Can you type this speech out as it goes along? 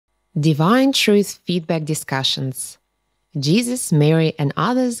Divine Truth Feedback Discussions. Jesus, Mary, and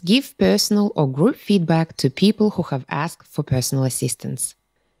others give personal or group feedback to people who have asked for personal assistance.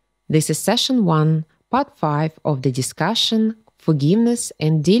 This is Session 1, Part 5 of the discussion, Forgiveness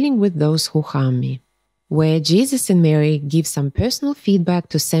and Dealing with Those Who Harm Me, where Jesus and Mary give some personal feedback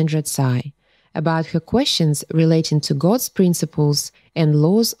to Sandra Tsai about her questions relating to God's principles and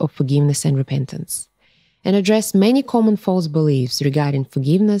laws of forgiveness and repentance, and address many common false beliefs regarding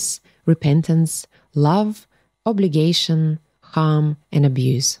forgiveness, repentance, love, obligation, harm, and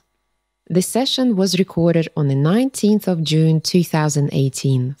abuse. This session was recorded on the 19th of June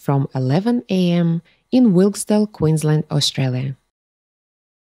 2018 from 11 a.m. in Wilkesdale, Queensland, Australia.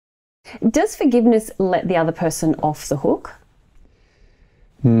 Does forgiveness let the other person off the hook?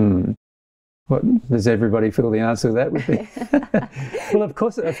 What does everybody feel the answer to that would be? Well, of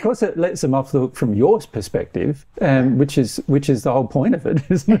course it lets them off the hook from your perspective, which is the whole point of it,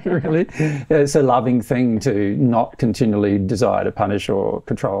 isn't it, really? It's a loving thing to not continually desire to punish or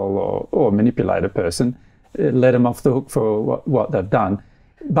control or manipulate a person. Let them off the hook for what they've done.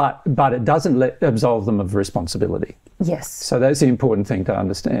 But it doesn't absolve them of responsibility. Yes. So that's the important thing to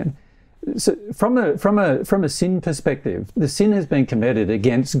understand. So from a sin perspective, the sin has been committed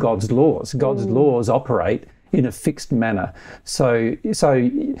against God's laws. God's laws operate in a fixed manner. So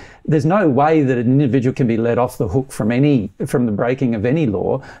there's no way that an individual can be let off the hook from the breaking of any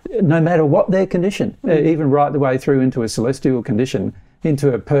law, no matter what their condition, even right the way through into a celestial condition,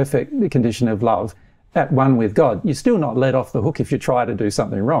 into a perfect condition of love, at one with God. You're still not let off the hook if you try to do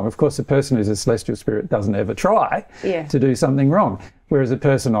something wrong. Of course, a person who's a celestial spirit doesn't ever try to do something wrong, whereas a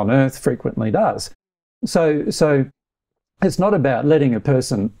person on earth frequently does. So it's not about letting a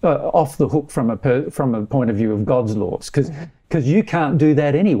person off the hook from a point of view of God's laws, because you can't do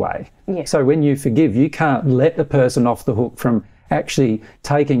that anyway. Yeah. So when you forgive, you can't let a person off the hook from actually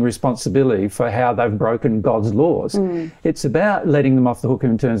taking responsibility for how they've broken God's laws. It's about letting them off the hook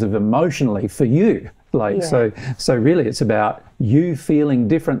in terms of emotionally for you. So really it's about you feeling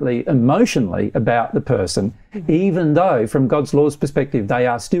differently emotionally about the person, even though from God's law's perspective, they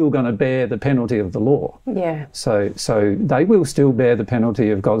are still going to bear the penalty of the law. Yeah. So they will still bear the penalty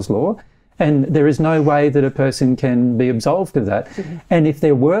of God's law. And there is no way that a person can be absolved of that. And if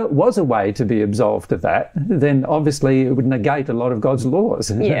there was a way to be absolved of that, then obviously it would negate a lot of God's laws.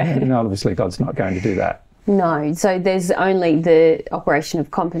 Yeah. And obviously God's not going to do that. No, so there's only the operation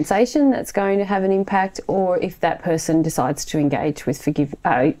of compensation that's going to have an impact, or if that person decides to engage with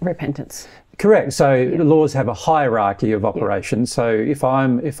repentance. Correct. So the laws have a hierarchy of operation. So if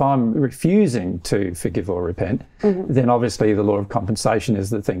I'm refusing to forgive or repent, then obviously the law of compensation is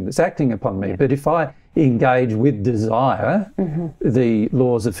the thing that's acting upon me. But if I engage with desire the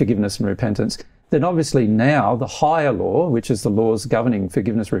laws of forgiveness and repentance, then obviously now the higher law, which is the laws governing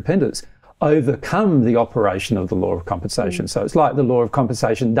forgiveness and repentance, overcome the operation of the law of compensation. So it's like the law of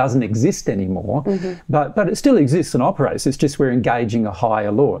compensation doesn't exist anymore, but it still exists and operates. It's just we're engaging a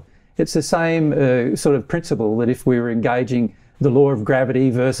higher law. It's the same sort of principle that if we were engaging the law of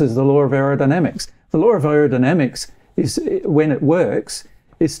gravity versus the law of aerodynamics. The law of aerodynamics is, when it works,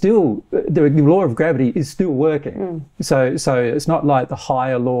 is still, the law of gravity is still working. So it's not like the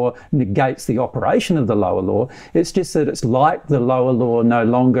higher law negates the operation of the lower law. It's just that it's like the lower law no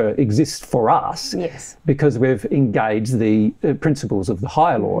longer exists for us because we've engaged the principles of the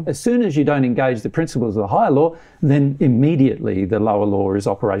higher law. As soon as you don't engage the principles of the higher law, then immediately the lower law is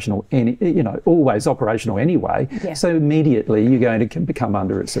operational, always operational anyway. So immediately you're going to become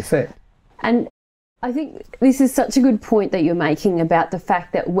under its effect. And I think this is such a good point that you're making about the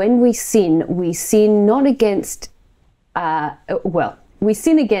fact that when we sin not against, we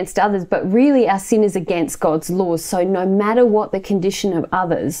sin against others, but really our sin is against God's laws. So no matter what the condition of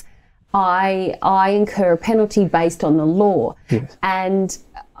others, I incur a penalty based on the law. Yes. And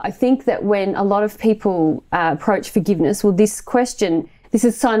I think that when a lot of people approach forgiveness, this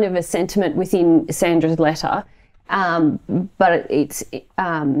is kind of a sentiment within Sandra's letter, but it's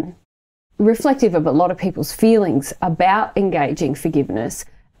reflective of a lot of people's feelings about engaging forgiveness,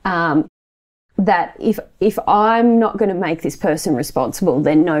 that if I'm not going to make this person responsible,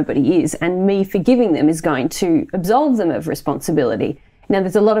 then nobody is, and me forgiving them is going to absolve them of responsibility. Now,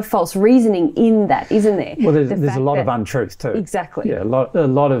 there's a lot of false reasoning in that, isn't there? Well, there's a lot of untruth too. Exactly. Yeah, a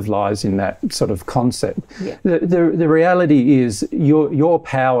lot of lies in that sort of concept. Yeah. The reality is you're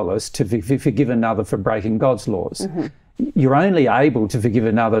powerless to forgive another for breaking God's laws. You're only able to forgive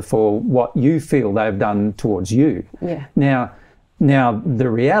another for what you feel they've done towards you. Yeah. Now, the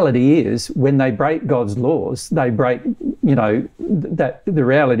reality is when they break God's laws, they break, that the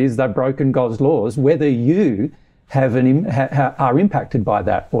reality is they've broken God's laws, whether you are impacted by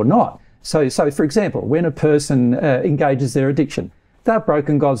that or not. So for example, when a person engages their addiction, they've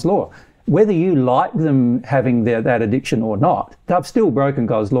broken God's law. Whether you like them having that addiction or not, they've still broken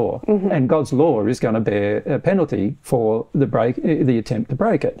God's law. And God's law is going to bear a penalty for the attempt to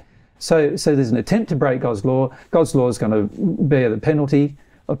break it. So there's an attempt to break God's law. God's law is going to bear the penalty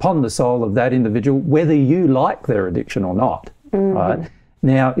upon the soul of that individual, whether you like their addiction or not. Right?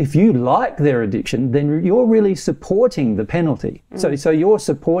 Now, if you like their addiction, then you're really supporting the penalty. So you're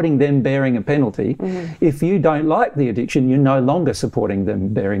supporting them bearing a penalty. If you don't like the addiction, you're no longer supporting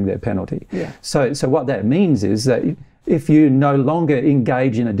them bearing their penalty. Yeah. So what that means is that if you no longer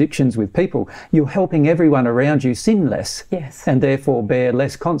engage in addictions with people, you're helping everyone around you sin less. Yes. And therefore bear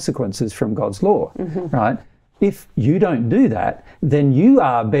less consequences from God's law, right? If you don't do that, then you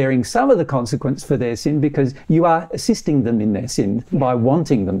are bearing some of the consequence for their sin because you are assisting them in their sin by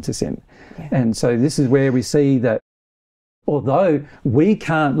wanting them to sin. Yeah. And so this is where we see that although we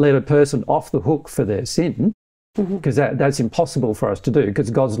can't let a person off the hook for their sin, because that's impossible for us to do because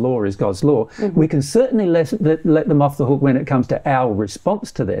God's law is God's law, we can certainly let them off the hook when it comes to our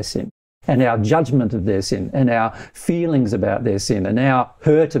response to their sin and our judgment of their sin and our feelings about their sin and our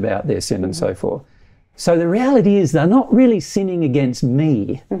hurt about their sin and so forth. So the reality is they're not really sinning against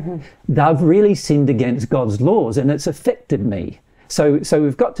me. They've really sinned against God's laws and it's affected me. So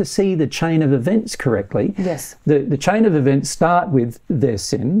we've got to see the chain of events correctly. Yes. The chain of events start with their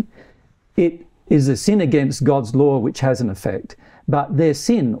sin. It is a sin against God's law which has an effect. But their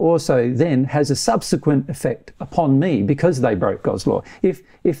sin also then has a subsequent effect upon me because they broke God's law. If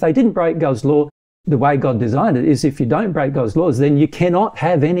they didn't break God's law, the way God designed it is if you don't break God's laws, then you cannot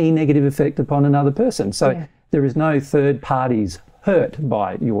have any negative effect upon another person. So there is no third parties hurt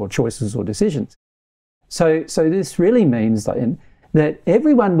by your choices or decisions. So this really means then that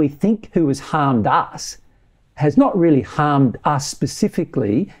everyone we think who has harmed us has not really harmed us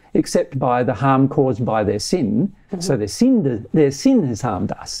specifically, except by the harm caused by their sin. So their sin has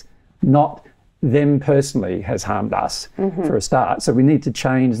harmed us, not them personally has harmed us for a start. So we need to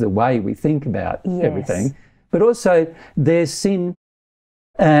change the way we think about everything. But also their sin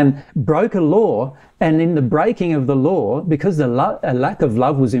broke a law, and in the breaking of the law, because a lack of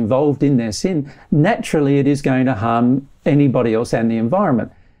love was involved in their sin, naturally it is going to harm anybody else and the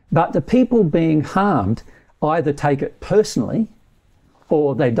environment. But the people being harmed either take it personally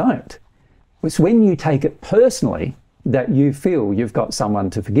or they don't. It's when you take it personally that you feel you've got someone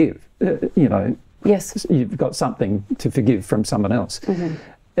to forgive. Yes. You've got something to forgive from someone else.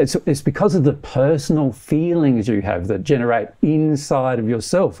 It's because of the personal feelings you have that generate inside of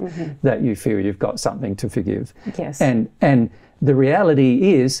yourself that you feel you've got something to forgive. Yes. And the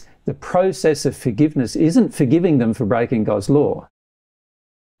reality is the process of forgiveness isn't forgiving them for breaking God's law,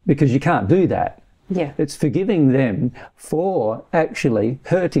 because you can't do that. Yeah. It's forgiving them for actually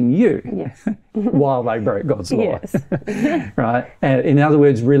hurting you while they broke God's law. Yes. Right? And in other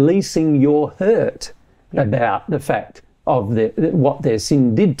words, releasing your hurt about the fact of what their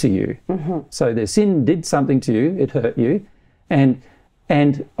sin did to you. So their sin did something to you, it hurt you, and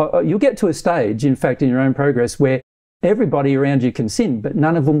you'll get to a stage, in fact, in your own progress where everybody around you can sin, but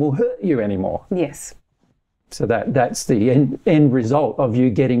none of them will hurt you anymore. Yes. So that's the end result of you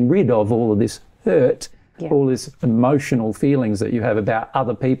getting rid of all of this hurt, all these emotional feelings that you have about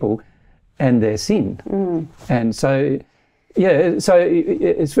other people and their sin. And so, so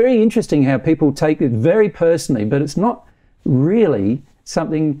it's very interesting how people take it very personally, but it's not really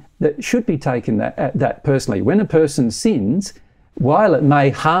something that should be taken that personally. When a person sins, while it may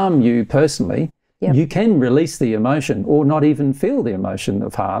harm you personally, you can release the emotion or not even feel the emotion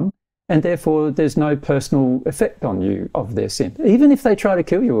of harm. And therefore, there's no personal effect on you of their sin. Even if they try to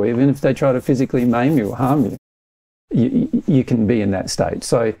kill you, or even if they try to physically maim you or harm you, you can be in that state.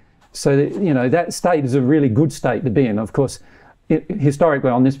 So that state is a really good state to be in. Of course,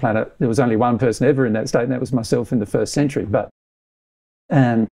 historically on this planet, there was only one person ever in that state, and that was myself in the 1st century. But,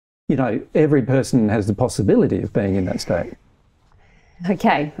 every person has the possibility of being in that state.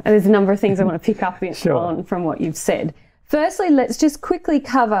 Okay, and there's a number of things I want to pick up on from what you've said. Firstly, let's just quickly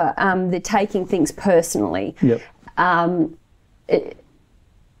cover the taking things personally. Yep.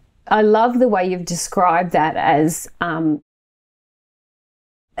 I love the way you've described that as an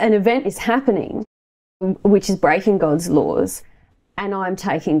event is happening, which is breaking God's laws, and I'm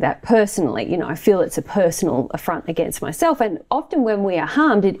taking that personally. I feel it's a personal affront against myself. And often when we are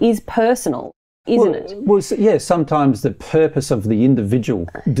harmed, it is personal, isn't it? Well, yes, sometimes the purpose of the individual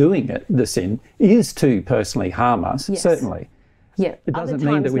doing it, the sin, is to personally harm us, certainly. Yeah. It doesn't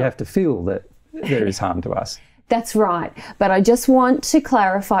mean that we have to feel that there is harm to us. That's right. But I just want to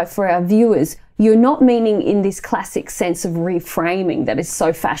clarify for our viewers, you're not meaning in this classic sense of reframing that is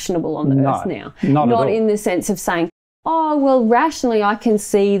so fashionable on the earth now. Not in the sense of saying, oh, well, rationally I can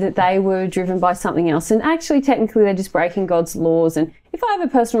see that they were driven by something else, and actually technically they're just breaking God's laws, and if I have a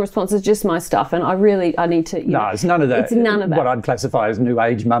personal response, it's just my stuff, and I need to... No, it's none of that. It's none of that. What I'd classify as New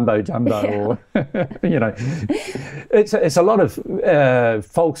Age mumbo-jumbo, or, you know. It's a lot of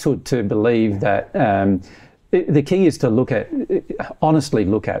falsehood to believe that the key is to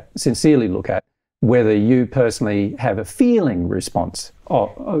sincerely look at whether you personally have a feeling response,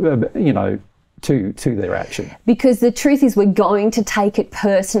 you know, to their action. Because the truth is we're going to take it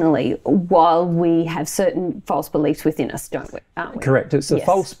personally while we have certain false beliefs within us, don't we? Aren't we? Correct. It's the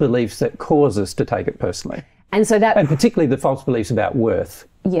false beliefs that cause us to take it personally. And particularly the false beliefs about worth.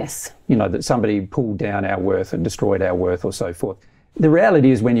 Yes. You know, that somebody pulled down our worth and destroyed our worth or so forth. The reality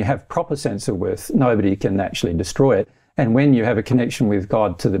is when you have proper sense of worth, nobody can actually destroy it. And when you have a connection with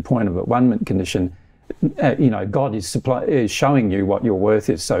God to the point of at-one-ment condition, you know, God is showing you what your worth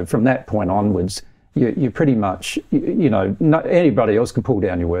is. So from that point onwards, you pretty much, you know, anybody else can pull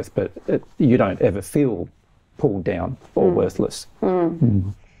down your worth, but you don't ever feel pulled down or worthless.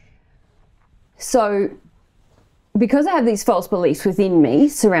 So because I have these false beliefs within me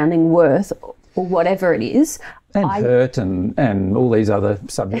surrounding worth or whatever it is. And hurt and all these other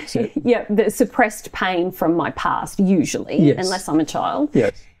subjects. Yeah, the suppressed pain from my past, usually, unless I'm a child.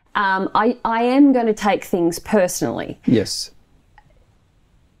 Yes. I am going to take things personally. Yes.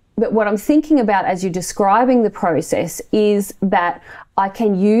 But what I'm thinking about as you're describing the process is that I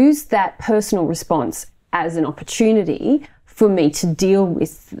can use that personal response as an opportunity for me to deal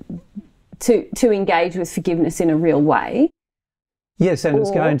with, to engage with forgiveness in a real way. Yes, and it's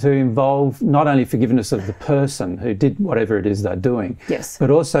going to involve not only forgiveness of the person who did whatever it is they're doing,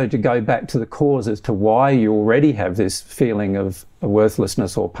 but also to go back to the cause as to why you already have this feeling of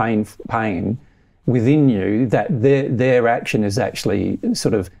worthlessness or pain within you, that their action is actually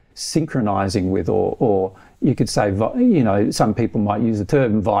sort of synchronizing with, or you could say, you know, some people might use the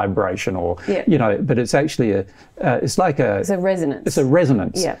term vibration, or you know, but it's actually it's a resonance. It's a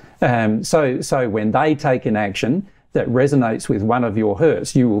resonance. Yeah. So when they take an action that resonates with one of your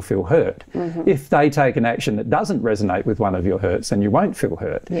hurts, you will feel hurt. If they take an action that doesn't resonate with one of your hurts, then you won't feel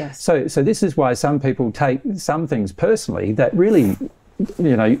hurt. Yes. So this is why some people take some things personally that really,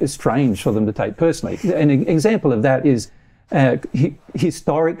 you know, is strange for them to take personally. An example of that is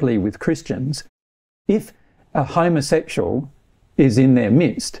historically with Christians, if a homosexual is in their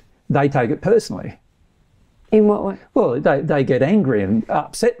midst, they take it personally. In what way? Well, they get angry and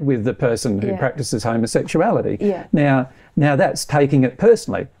upset with the person who practices homosexuality. Yeah. Now that's taking it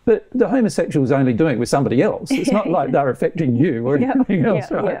personally, but the homosexual is only doing it with somebody else. It's not like they're affecting you or anything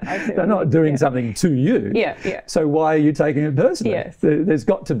else, right? They're not doing something to you. So why are you taking it personally? Yes. There's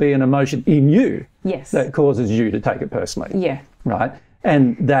got to be an emotion in you that causes you to take it personally. Yeah. Right?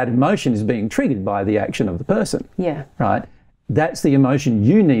 And that emotion is being triggered by the action of the person. Yeah. Right? That's the emotion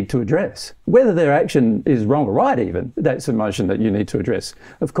you need to address. Whether their action is wrong or right even, that's the emotion that you need to address.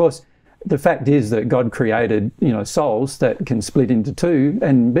 Of course, the fact is that God created, you know, souls that can split into two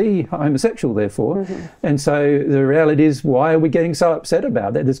and be homosexual, therefore. And so the reality is, why are we getting so upset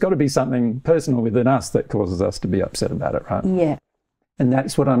about that? There's got to be something personal within us that causes us to be upset about it, right? Yeah. And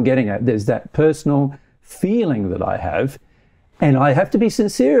that's what I'm getting at. There's that personal feeling that I have, and I have to be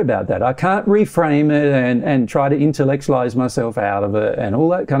sincere about that. I can't reframe it and try to intellectualize myself out of it and all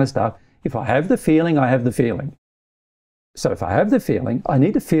that kind of stuff. If I have the feeling, I have the feeling. So if I have the feeling, I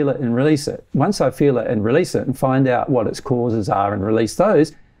need to feel it and release it. Once I feel it and release it and find out what its causes are and release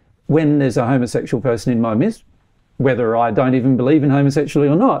those, when there's a homosexual person in my midst, whether I don't even believe in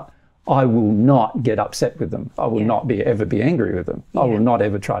homosexuality or not, I will not get upset with them. I will not ever be angry with them. I will not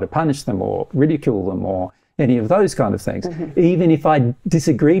ever try to punish them or ridicule them or any of those kind of things. Even if I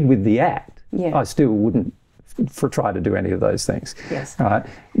disagreed with the act, I still wouldn't try to do any of those things. Yes. Right?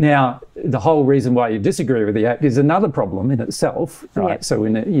 Now, the whole reason why you disagree with the act is another problem in itself, right? So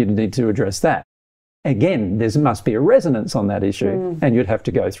you need to address that. Again, there must be a resonance on that issue, and you'd have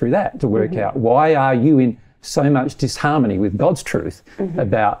to go through that to work out, why are you in so much disharmony with God's truth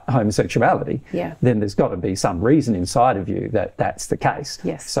about homosexuality? Then there's got to be some reason inside of you that that's the case.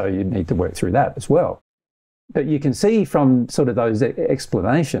 So you need to work through that as well. But you can see from sort of those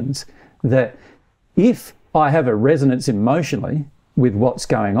explanations that if I have a resonance emotionally with what's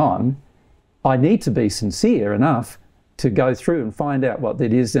going on, I need to be sincere enough to go through and find out what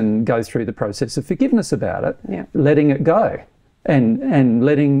that is and go through the process of forgiveness about it, letting it go and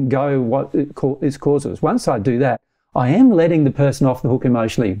letting go what its causes. Once I do that, I am letting the person off the hook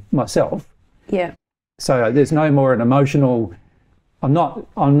emotionally myself. So there's no more an emotional I'm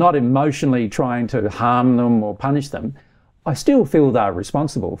not emotionally trying to harm them or punish them. I still feel they're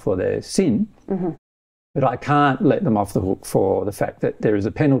responsible for their sin, but I can't let them off the hook for the fact that there is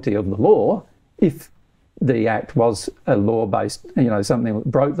a penalty of the law if the act was a law-based, something that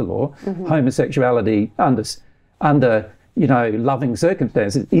broke the law. Homosexuality under loving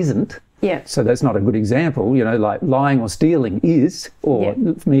circumstances isn't. Yeah. So that's not a good example. Like lying or stealing is, or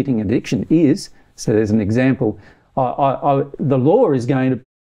meeting addiction is. So there's an example. The law is going to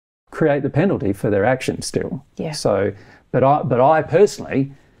create the penalty for their actions still. Yeah. So, but I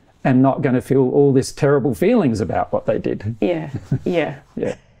personally am not going to feel all this terrible feelings about what they did. Yeah. Yeah.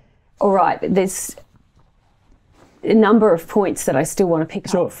 Yeah. All right. There's a number of points that I still want to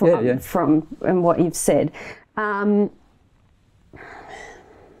pick up from what you've said.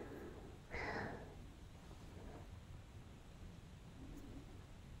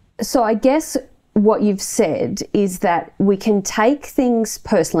 So I guess what you've said is that we can take things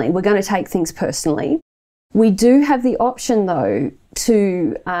personally. We're going to take things personally. We do have the option, though,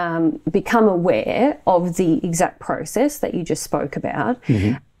 to become aware of the exact process that you just spoke about,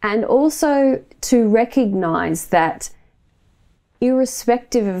 and also to recognise that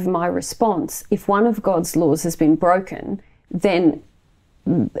irrespective of my response, if one of God's laws has been broken, then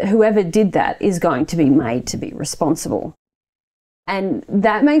whoever did that is going to be made to be responsible. And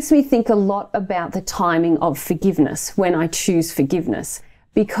that makes me think a lot about the timing of forgiveness when I choose forgiveness,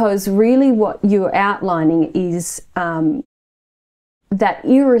 because really what you're outlining is that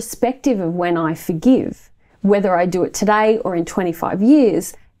irrespective of when I forgive, whether I do it today or in 25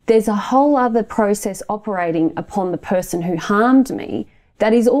 years, there's a whole other process operating upon the person who harmed me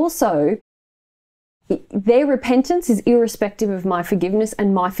that is also, their repentance is irrespective of my forgiveness,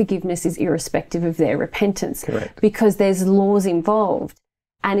 and my forgiveness is irrespective of their repentance. Correct. Because there's laws involved.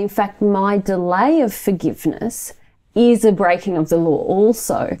 And in fact, my delay of forgiveness is a breaking of the law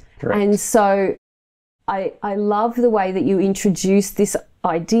also. Correct. And so I love the way that you introduce this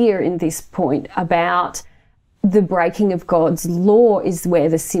idea in this point about the breaking of God's law is where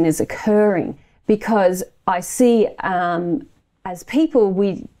the sin is occurring, because I see as people,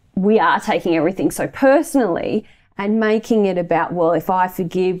 we are taking everything so personally and making it about, well, if I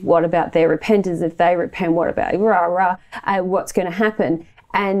forgive, what about their repentance? If they repent, what about what's going to happen?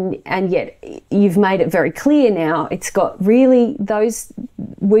 And yet you've made it very clear now, it's got really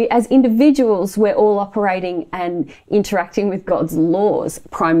we as individuals, we're all operating and interacting with God's laws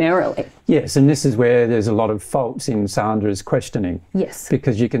primarily. Yes, and this is where there's a lot of faults in Sandra's questioning. Yes.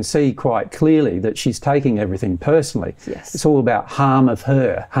 Because you can see quite clearly that she's taking everything personally. Yes. It's all about harm of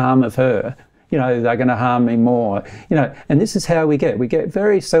her. They're going to harm me more. And this is how we get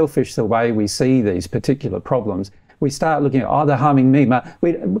very selfish the way we see these particular problems. We start looking at, they're harming me.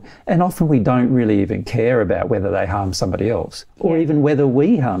 And often we don't really even care about whether they harm somebody else or even whether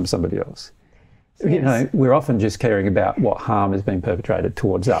we harm somebody else. Yes. We're often just caring about what harm has been perpetrated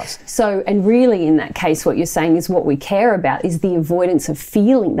towards us. So, and really in that case, what you're saying is what we care about is the avoidance of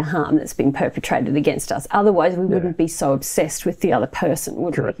feeling the harm that's been perpetrated against us. Otherwise, we wouldn't be so obsessed with the other person,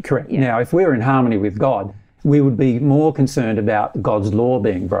 would we? Correct. Yeah. Now, if we're in harmony with God, we would be more concerned about God's law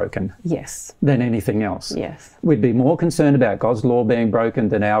being broken than anything else. Yes. We'd be more concerned about God's law being broken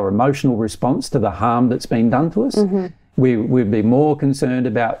than our emotional response to the harm that's been done to us. We'd be more concerned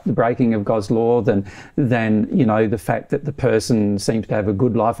about the breaking of God's law than the fact that the person seems to have a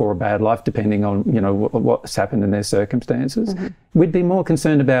good life or a bad life, depending on what's happened in their circumstances. We'd be more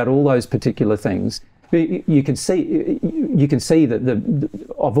concerned about all those particular things. You can see that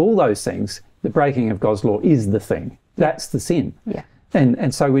of all those things, the breaking of God's law is the thing. That's the sin. Yeah.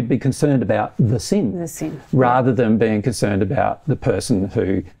 And so we'd be concerned about the sin. Rather than being concerned about the person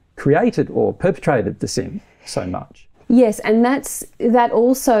who created or perpetrated the sin so much. Yes, and that's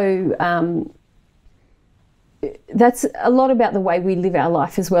also that's a lot about the way we live our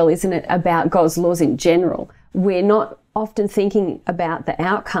life as well, isn't it? About God's laws in general. We're not often thinking about the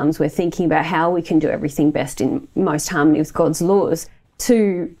outcomes. We're thinking about how we can do everything best in most harmony with God's laws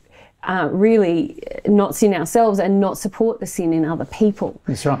to really not sin ourselves and not support the sin in other people.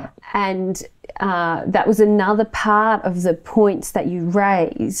 That's right. And that was another part of the points that you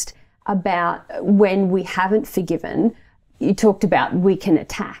raised about when we haven't forgiven. You talked about we can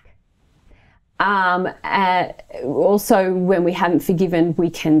attack. Also, when we haven't forgiven,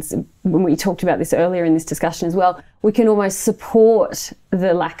 when we talked about this earlier in this discussion as well, we can almost support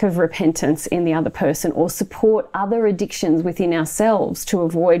the lack of repentance in the other person or support other addictions within ourselves to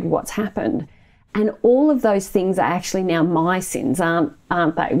avoid what's happened. And all of those things are actually now my sins, aren't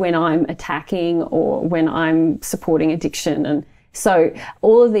they? When I'm attacking or when I'm supporting addiction. And so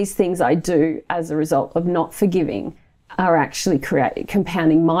all of these things I do as a result of not forgiving are actually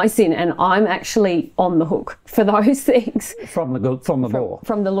compounding my sin, and I'm actually on the hook for those things. From the law.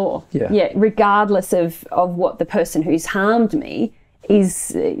 From the law. Yeah. Regardless of what the person who's harmed me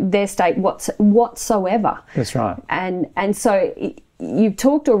is their state whatsoever. That's right. And so you've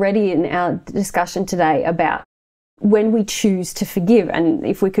talked already in our discussion today about when we choose to forgive, and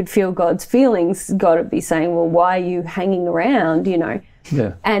if we could feel God's feelings, God would be saying, well, why are you hanging around, you know?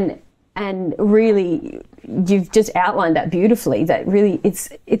 Yeah. And really, you've just outlined that beautifully, that really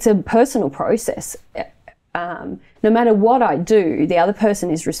it's a personal process. No matter what I do, the other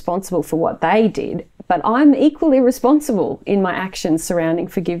person is responsible for what they did, but I'm equally responsible in my actions surrounding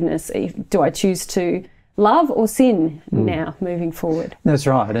forgiveness. Do I choose to love or sin now, moving forward? That's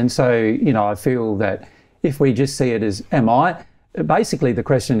right. And so, you know, I feel that if we just see it as, am I? Basically, the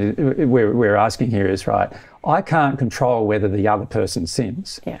question we're asking here is, right, I can't control whether the other person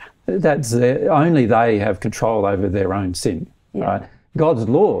sins. Yeah. That's only they have control over their own sin, right? God's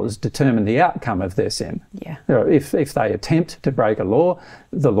laws determine the outcome of their sin. Yeah. If they attempt to break a law,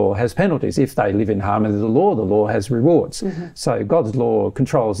 the law has penalties. If they live in harmony with the law has rewards. So God's law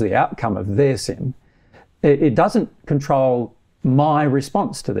controls the outcome of their sin. It doesn't control my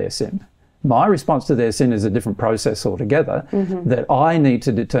response to their sin. My response to their sin is a different process altogether that I need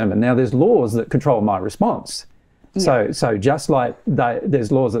to determine. Now, there's laws that control my response. Yeah. So just like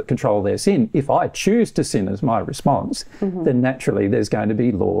there's laws that control their sin, if I choose to sin as my response, then naturally there's going to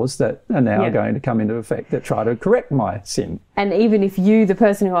be laws that are now going to come into effect that try to correct my sin. And even if you, the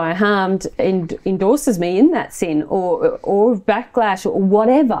person who I harmed, endorses me in that sin or backlash or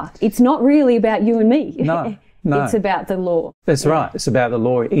whatever, it's not really about you and me. No. It's about the law. That's right. It's about the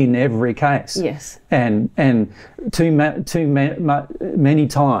law in every case. Yes. And too many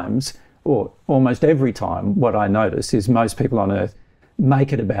times, or almost every time, what I notice is most people on earth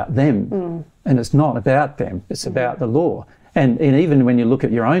make it about them. And it's not about them. It's about the law. And even when you look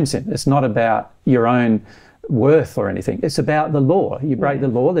at your own sin, it's not about your own worth or anything. It's about the law. You break the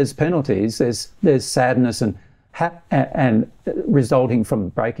law, there's penalties, there's sadness and resulting from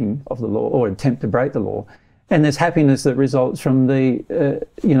breaking of the law or attempt to break the law. And there's happiness that results from the,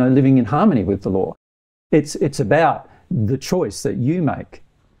 living in harmony with the law. It's about the choice that you make.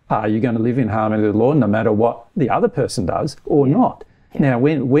 Are you going to live in harmony with the law no matter what the other person does or not? Now,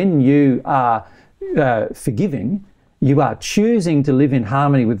 when you are forgiving, you are choosing to live in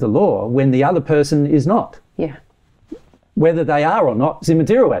harmony with the law when the other person is not. Yeah. Whether they are or not is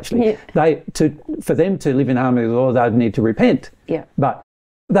immaterial, actually. For them to live in harmony with the law, they'd need to repent. Yeah. But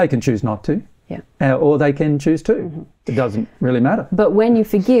they can choose not to. Or they can choose to. It doesn't really matter. But when you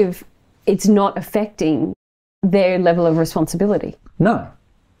forgive, it's not affecting their level of responsibility. No.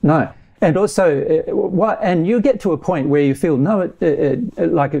 And also, and you get to a point where you feel,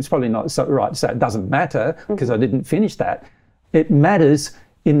 like it's probably not so right to say it doesn't matter because I didn't finish that. It matters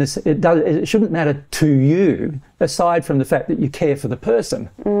it shouldn't matter to you, aside from the fact that you care for the person.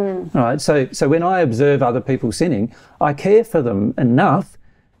 Right? So when I observe other people sinning, I care for them enough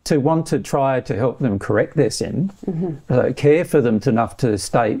to want to try to help them correct their sin, care for them enough to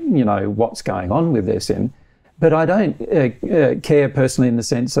state, what's going on with their sin. But I don't care personally in the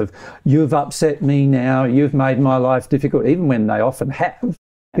sense of, you've upset me now, you've made my life difficult, even when they often have.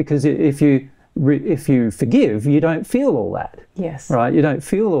 Because if you forgive, you don't feel all that. Yes. Right? You don't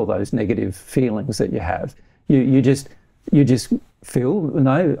feel all those negative feelings that you have. You just feel,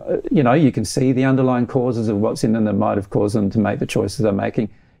 you can see the underlying causes of what's in them that might have caused them to make the choices they're making.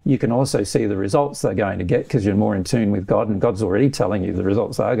 You can also see the results they're going to get because you're more in tune with God, and God's already telling you the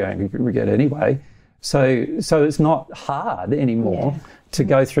results they're going to get anyway. So it's not hard anymore to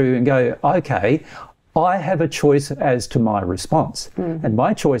go through and go, okay, I have a choice as to my response. And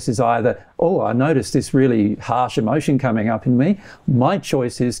my choice is either, I noticed this really harsh emotion coming up in me. My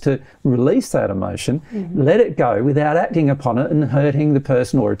choice is to release that emotion, let it go without acting upon it and hurting the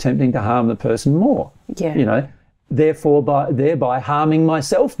person or attempting to harm the person more. Yeah. Therefore, thereby harming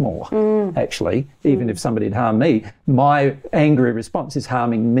myself more, actually. Even if somebody had harmed me, my angry response is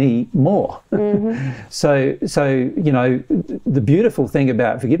harming me more. So the beautiful thing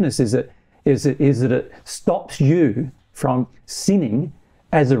about forgiveness is that it stops you from sinning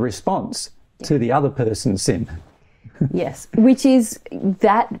as a response to the other person's sin. Yes, which is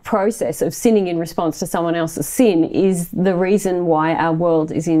that process of sinning in response to someone else's sin is the reason why our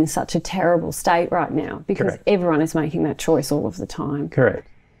world is in such a terrible state right now, because everyone is making that choice all of the time. Correct.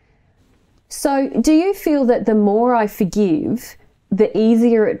 So do you feel that the more I forgive, the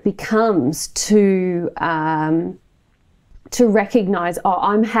easier it becomes to recognise,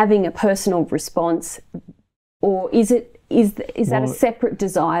 I'm having a personal response, or is that a separate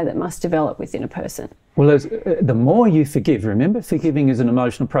desire that must develop within a person? Well, the more you forgive, remember, forgiving is an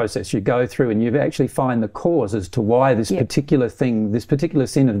emotional process. You go through and you actually find the cause as to why this particular thing, this particular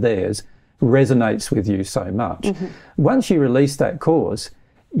sin of theirs resonates with you so much. Once you release that cause,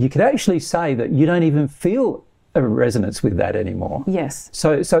 you could actually say that you don't even feel a resonance with that anymore. Yes.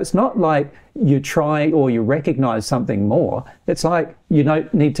 So it's not like you try or you recognize something more. It's like you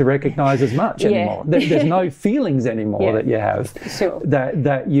don't need to recognize as much anymore. There's no feelings anymore that you have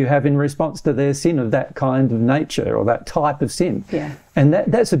that you have in response to their sin of that kind of nature or that type of sin. Yeah. And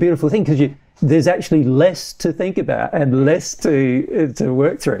that's a beautiful thing, because there's actually less to think about and less to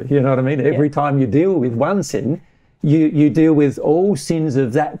work through. You know what I mean? Every time you deal with one sin, you deal with all sins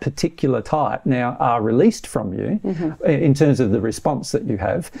of that particular type now are released from you in terms of the response that you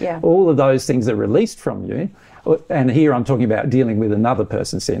have. Yeah. All of those things are released from you. And here I'm talking about dealing with another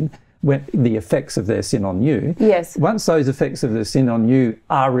person's sin, when the effects of their sin on you. Yes. Once those effects of the sin on you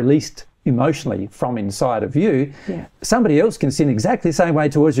are released emotionally from inside of you, somebody else can sin exactly the same way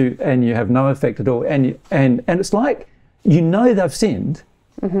towards you and you have no effect at all. And it's like, you know they've sinned,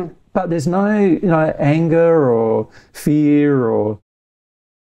 but there's no anger or fear or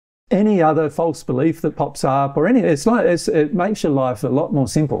any other false belief that pops up or any. It makes your life a lot more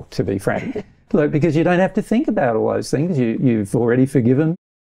simple, to be frank. Look, because you don't have to think about all those things. You've already forgiven.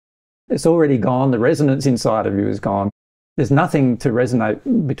 It's already gone. The resonance inside of you is gone. There's nothing to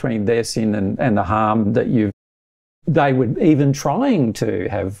resonate between their sin and the harm that they were even trying to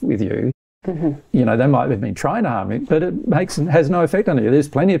have with you. You know, they might have been trying to harm you, but it has no effect on you. There's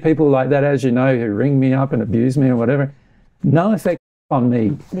plenty of people like that, as you know, who ring me up and abuse me or whatever. No effect on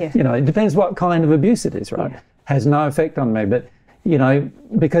me. You know, it depends what kind of abuse it is, right? Has no effect on me. But, you know,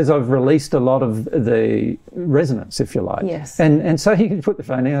 because I've released a lot of the resonance, if you like. And so you can put the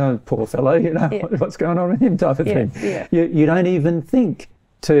phone in, oh, poor fellow, you know, what's going on with him type of thing. You don't even think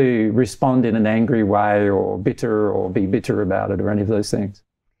to respond in an angry way or bitter or be bitter about it or any of those things.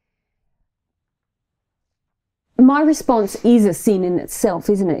 My response is a sin in itself,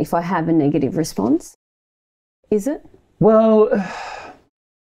 isn't it, if I have a negative response? Is it? Well,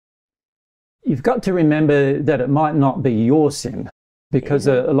 you've got to remember that it might not be your sin, because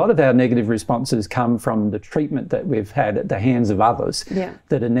a lot of our negative responses come from the treatment that we've had at the hands of others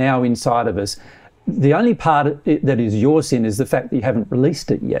that are now inside of us. The only part that is your sin is the fact that you haven't released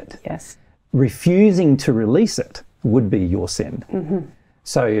it yet. Refusing to release it would be your sin.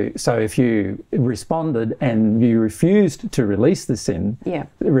 So if you responded and you refused to release the sin,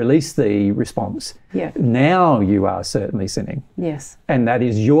 release the response, now you are certainly sinning. And that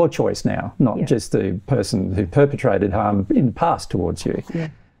is your choice now, not just the person who perpetrated harm in the past towards you.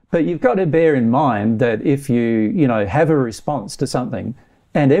 But you've got to bear in mind that if you have a response to something,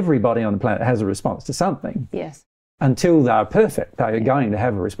 and everybody on the planet has a response to something, until they're perfect, they are going to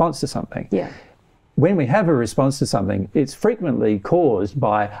have a response to something. When we have a response to something, it's frequently caused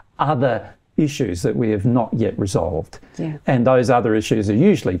by other issues that we have not yet resolved. And those other issues are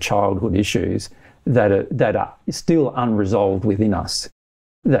usually childhood issues that are still unresolved within us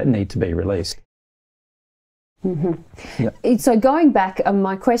that need to be released. So going back,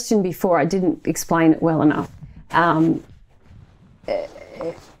 my question before, I didn't explain it well enough.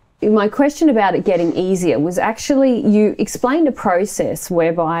 My question about it getting easier was actually, you explained a process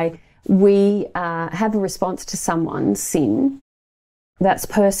whereby we have a response to someone's sin that's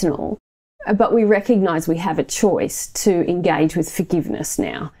personal, but we recognise we have a choice to engage with forgiveness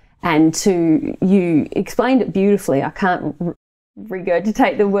now. And you explained it beautifully. I can't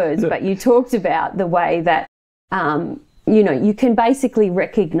regurgitate the words, but you talked about the way that, you can basically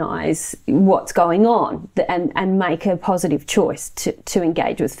recognise what's going on and make a positive choice to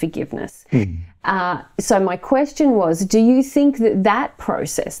engage with forgiveness. So my question was, do you think that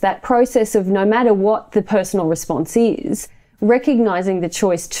process of no matter what the personal response is, recognising the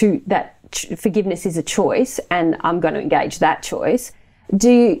choice that forgiveness is a choice and I'm going to engage that choice, do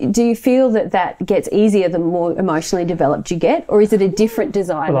you feel that gets easier the more emotionally developed you get, or is it a different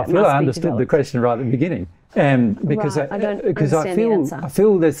desire? Well, I feel I understood the question right at the beginning. Because I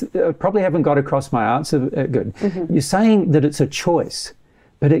feel this probably haven't got across my answer good. You're saying that it's a choice,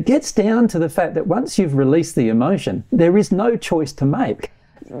 but it gets down to the fact that once you've released the emotion, there is no choice to make.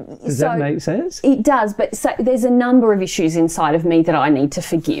 Does that make sense? It does, but there's a number of issues inside of me that I need to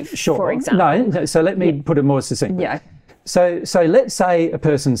forgive, for example. No, so let me put it more succinctly. So let's say a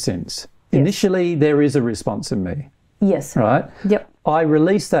person sins. Initially, there is a response in me. Right? I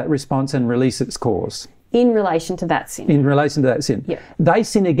release that response and release its cause. In relation to that sin. In relation to that sin. They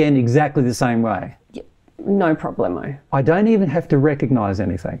sin again exactly the same way. No problemo. I don't even have to recognise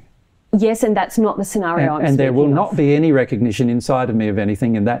anything. Yes, and that's not the scenario I'm and there will speaking not of. be any recognition inside of me of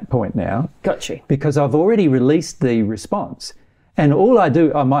anything in that point now. Got you. Because I've already released the response. And all I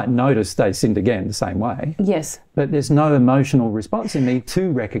do, I might notice they sinned again the same way. Yes. But there's no emotional response in me to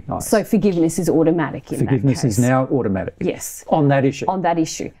recognise. So forgiveness is automatic in that case. Forgiveness is now automatic. Yes. On that issue. On that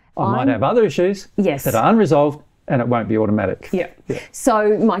issue. I might have other issues Yes. that are unresolved, and it won't be automatic. Yeah.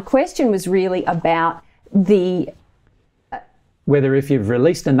 So my question was really about whether if you've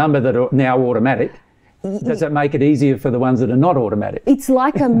released a number that are now automatic, does that make it easier for the ones that are not automatic? It's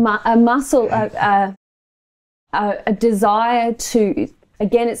like a muscle, a desire to,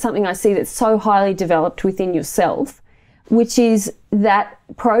 again, it's something I see that's so highly developed within yourself, which is that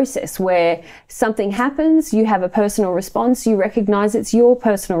process where something happens, you have a personal response, you recognise it's your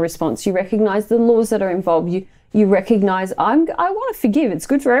personal response, you recognise the laws that are involved, you recognise I want to forgive, it's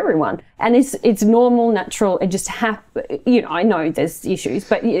good for everyone, and it's normal, natural, it just I know there's issues,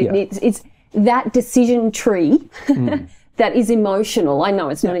 but it's that decision tree that is emotional. I know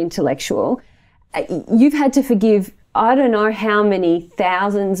it's not intellectual. You've had to forgive, I don't know how many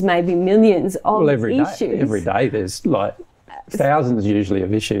thousands, maybe millions of issues. Every day there's like thousands usually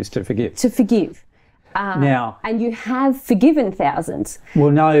of issues to forgive. Now, and you have forgiven thousands.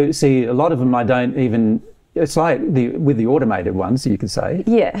 Well, no, see, a lot of them I don't even, it's like with the automated ones, you could say.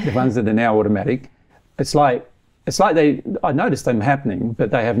 Yeah. The ones that are now automatic, it's like I notice them happening, but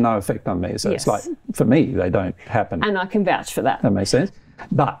they have no effect on me. So It's like, for me, they don't happen. And I can vouch for that. That makes sense.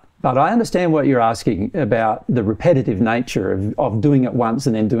 But I understand what you're asking about the repetitive nature of doing it once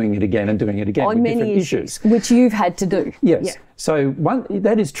and then doing it again and doing it again. On with many issues. Which you've had to do. Yes. Yeah. So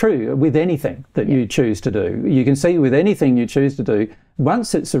that is true with anything that you choose to do. You can see with anything you choose to do,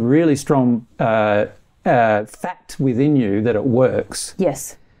 once it's a really strong fact within you that it works.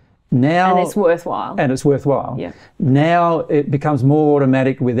 Yes. Now, and it's worthwhile. Yeah. Now it becomes more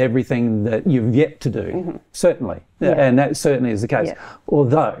automatic with everything that you've yet to do, certainly. Yeah. And that certainly is the case. Yeah.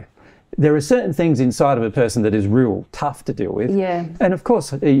 Although there are certain things inside of a person that is real tough to deal with. Yeah. And of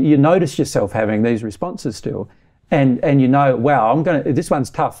course, you notice yourself having these responses still. And you know, wow, this one's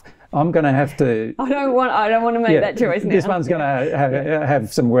tough. I'm going to have to. I don't want to make that choice now. This one's going to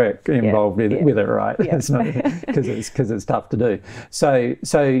have some work involved with it, right? Yeah. It's not because it's tough to do.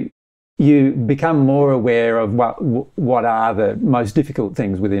 So you become more aware of what are the most difficult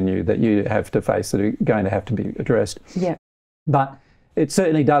things within you that you have to face that are going to have to be addressed. Yeah. But it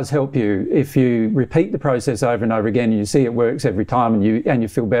certainly does help you if you repeat the process over and over again and you see it works every time and you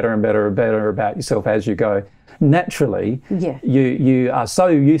feel better and better and better about yourself as you go. Naturally, you are so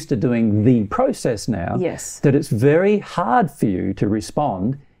used to doing the process now that it's very hard for you to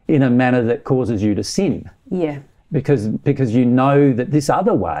respond in a manner that causes you to sin. Yeah. Because you know that this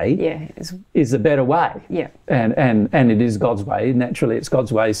other way is a better way. Yeah. And it is God's way. Naturally, it's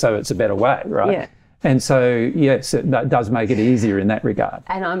God's way, so it's a better way, right? Yeah. And so, yes, that does make it easier in that regard.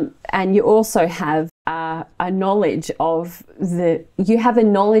 And you also have a knowledge of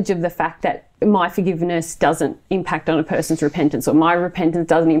the fact that my forgiveness doesn't impact on a person's repentance, or my repentance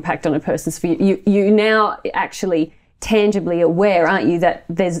doesn't impact on a person's forgiveness. You now actually tangibly aware, aren't you, that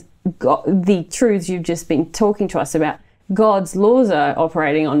there's the truths you've just been talking to us about. God's laws are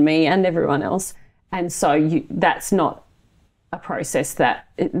operating on me and everyone else, and so that's not a process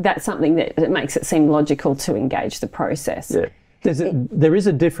that's something that makes it seem logical to engage the process. Yeah. There is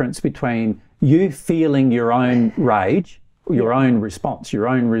a difference between you feeling your own rage, your own response, your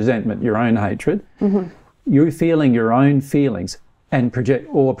own resentment, your own hatred, you feeling your own feelings and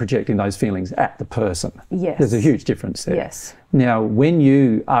projecting those feelings at the person. Yes. There's a huge difference there. Yes. Now, when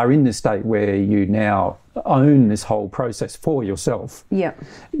you are in this state where you now own this whole process for yourself,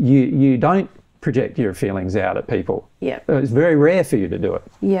 you don't project your feelings out at people. Yeah. It's very rare for you to do it.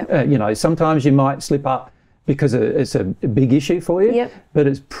 Yeah. Sometimes you might slip up because it's a big issue for you, but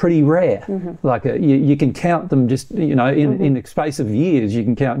it's pretty rare. Like you can count them just, in the space of years, you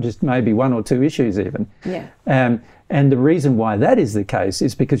can count just maybe one or two issues even. Yeah. And the reason why that is the case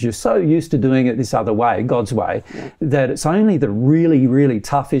is because you're so used to doing it this other way, God's way, that it's only the really, really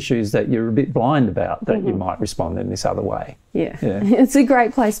tough issues that you're a bit blind about that you might respond in this other way. Yeah. It's a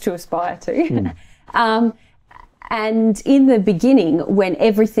great place to aspire to. And in the beginning, when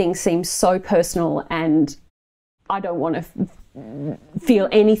everything seems so personal and I don't want to feel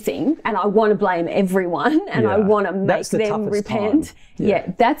anything and I want to blame everyone and I want to make them repent.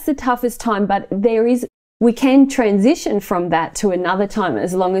 That's the toughest time, but there is we can transition from that to another time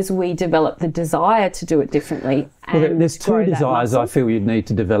as long as we develop the desire to do it differently. Well, there's two desires I feel you'd need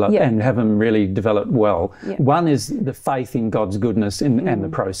to develop and have them really developed well. One is the faith in God's goodness and the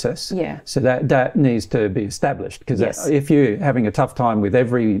process. So that needs to be established, because if you're having a tough time with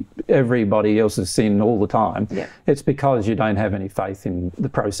everybody else's sin all the time, it's because you don't have any faith in the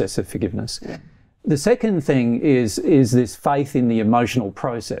process of forgiveness. The second thing is this faith in the emotional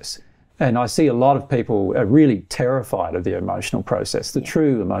process. And I see a lot of people are really terrified of the emotional process, the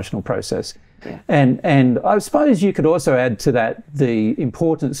true emotional process. And I suppose you could also add to that the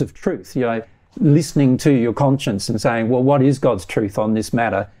importance of truth, you know, listening to your conscience and saying, well, what is God's truth on this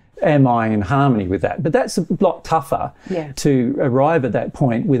matter? Am I in harmony with that? But that's a lot tougher to arrive at that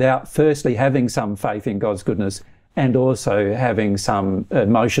point without firstly having some faith in God's goodness and also having some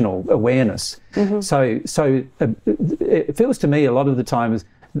emotional awareness. So it feels to me a lot of the times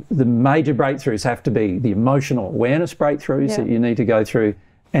the major breakthroughs have to be the emotional awareness breakthroughs that you need to go through,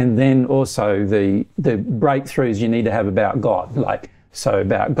 and then also the breakthroughs you need to have about God,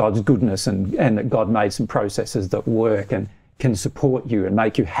 about God's goodness and that God made some processes that work and can support you and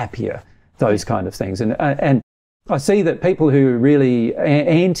make you happier, those kind of things. And I see that people who are really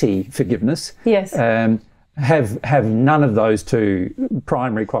anti-forgiveness have none of those two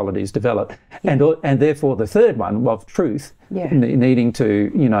primary qualities developed, and therefore the third one of truth, needing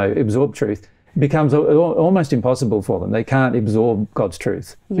to absorb truth, becomes almost impossible for them. They can't absorb God's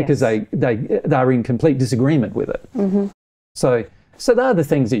truth because they're in complete disagreement with it. So they are the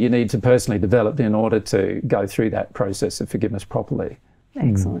things that you need to personally develop in order to go through that process of forgiveness properly.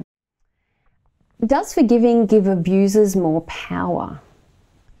 Excellent. Does forgiving give abusers more power?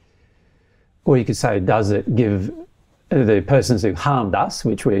 Or you could say, does it give the persons who harmed us,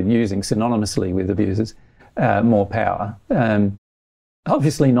 which we're using synonymously with abusers, more power?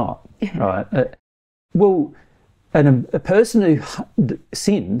 Obviously not, right? Well, a person who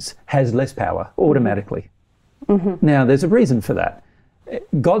sins has less power automatically. Now, there's a reason for that.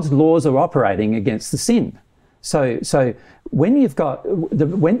 God's laws are operating against the sin. So when you've got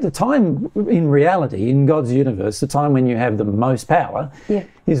the time in reality in God's universe, the time when you have the most power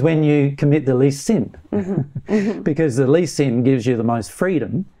is when you commit the least sin, because the least sin gives you the most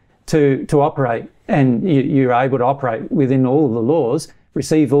freedom to operate, and you're able to operate within all of the laws,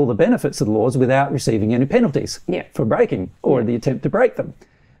 receive all the benefits of the laws without receiving any penalties for breaking or the attempt to break them.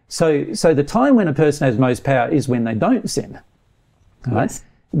 So the time when a person has most power is when they don't sin. Right?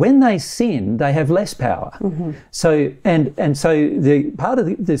 When they sin, they have less power. So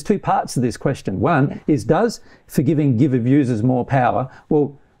there's two parts to this question. One is, does forgiving give abusers more power?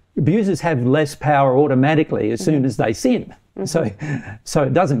 Well, abusers have less power automatically as soon as they sin. So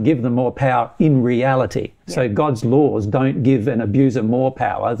it doesn't give them more power in reality. So God's laws don't give an abuser more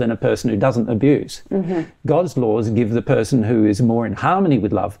power than a person who doesn't abuse. God's laws give the person who is more in harmony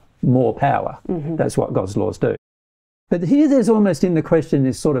with love more power. That's what God's laws do. But here there's almost in the question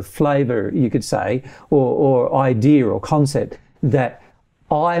this sort of flavour, you could say, or idea or concept that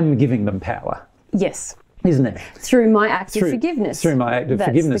I'm giving them power. Yes. Isn't it? Through my act of forgiveness. Through my act of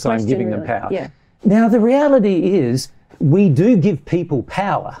forgiveness, I'm giving them power. Yeah. Now, the reality is we do give people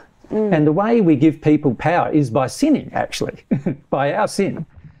power. And the way we give people power is by sinning, actually, by our sin.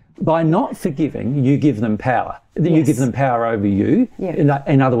 By not forgiving, you give them power. You give them power over you.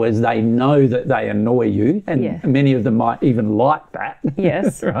 In other words, they know that they annoy you, and many of them might even like that.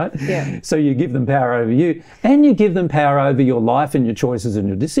 Yes. Right? Yeah. So you give them power over you, and you give them power over your life and your choices and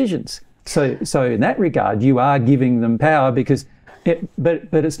your decisions. So in that regard, you are giving them power, because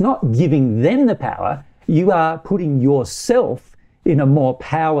but it's not giving them the power. You are putting yourself in a more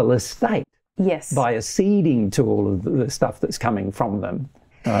powerless state. Yes. By acceding to all of the stuff that's coming from them.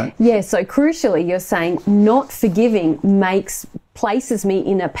 Right. Yeah, so crucially you're saying not forgiving places me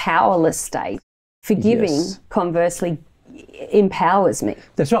in a powerless state. Forgiving, conversely, empowers me.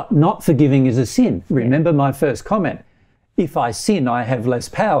 That's right. Not forgiving is a sin. Remember my first comment. If I sin, I have less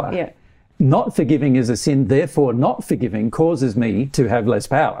power. Yeah. Not forgiving is a sin, therefore not forgiving causes me to have less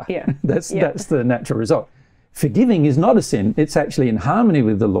power. Yeah. That's the natural result. Forgiving is not a sin. It's actually in harmony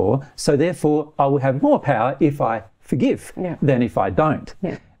with the law, so therefore I will have more power if I forgive than if I don't.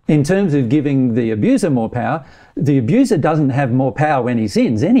 Yeah. In terms of giving the abuser more power, the abuser doesn't have more power when he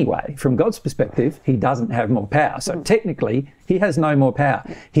sins anyway. From God's perspective, he doesn't have more power. So technically, he has no more power.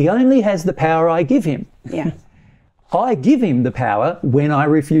 He only has the power I give him. Yeah. I give him the power when I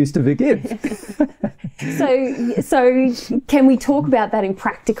refuse to forgive. So can we talk about that in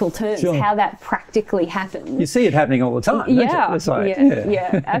practical terms, how that practically happens? You see it happening all the time, don't you?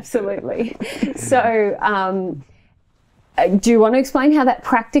 Yeah, absolutely. So Do you want to explain how that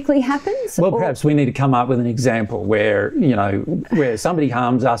practically happens? Well, perhaps we need to come up with an example where, you know, where somebody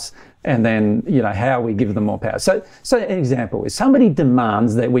harms us and then, you know, how we give them more power. So an example is somebody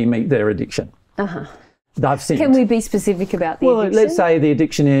demands that we meet their addiction. They've sinned. Can we be specific about the addiction? Well, let's say the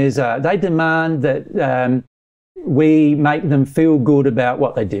addiction is they demand that we make them feel good about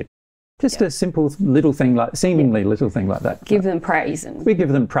what they did. Just a simple little thing, like seemingly little thing like that. Give them praise. We give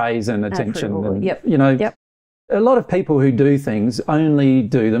them praise and attention. And, you know, a lot of people who do things only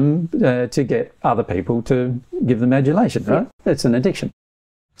do them to get other people to give them adulation, right? It's an addiction.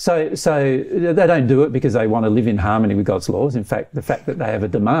 So they don't do it because they want to live in harmony with God's laws. In fact, the fact that they have a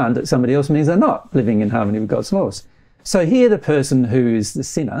demand at somebody else means they're not living in harmony with God's laws. So here the person who is the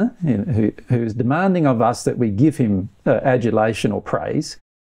sinner, you know, who is demanding of us that we give him adulation or praise,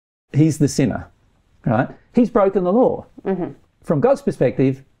 he's the sinner, right? He's broken the law. From God's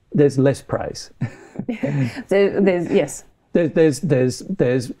perspective, there's less praise. Yes.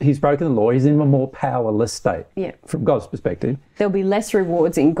 He's broken the law. He's in a more powerless state. From God's perspective, there'll be less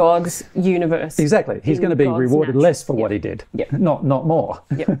rewards in God's universe. Exactly. He's going to be rewarded less for what he did. Not more.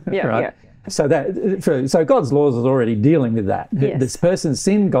 Right? So God's laws is already dealing with that. This person's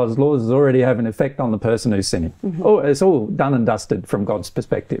sin, God's laws is already having an effect on the person who's sinning. It's all done and dusted from God's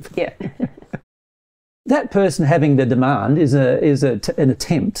perspective. That person having the demand is an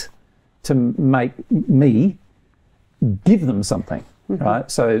attempt to make me give them something, right?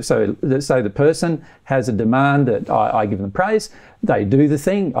 So let's say the person has a demand that I give them praise. They do the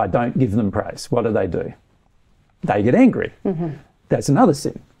thing. I don't give them praise. What do? They get angry. That's another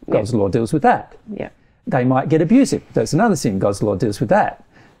sin. God's law deals with that. They might get abusive. That's another sin. God's law deals with that.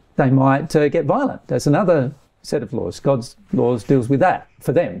 They might get violent. That's another set of laws. God's laws deals with that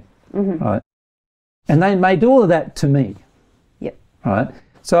for them, right? And they may do all of that to me, right?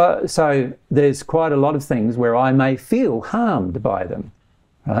 So there's quite a lot of things where I may feel harmed by them,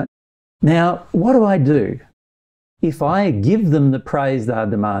 right? Now, what do? If I give them the praise they're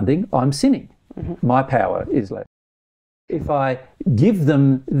demanding, I'm sinning. My power is less. If I give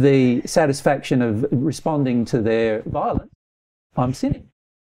them the satisfaction of responding to their violence, I'm sinning.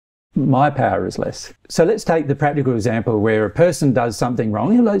 My power is less. So let's take the practical example where a person does something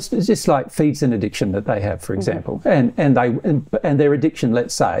wrong. You know, it's just like feeds an addiction that they have, for example, and their addiction,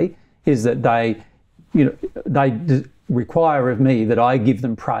 let's say, is that they require of me that I give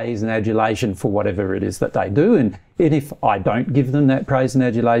them praise and adulation for whatever it is that they do. And if I don't give them that praise and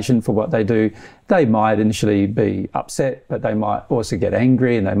adulation for what they do, they might initially be upset, but they might also get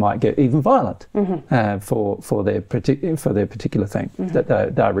angry and they might get even violent for their particular thing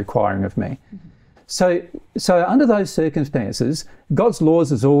that they're requiring of me. So under those circumstances, God's laws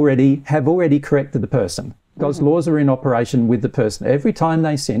have already corrected the person. God's laws are in operation with the person every time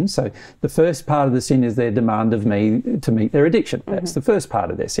they sin. So the first part of the sin is their demand of me to meet their addiction. That's the first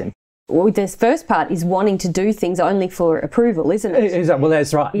part of their sin. Well, this first part is wanting to do things only for approval, isn't it? Well,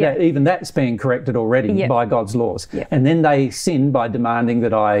 that's right. Even that's being corrected already by God's laws. And then they sin by demanding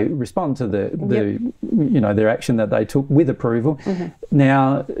that I respond to their action that they took with approval.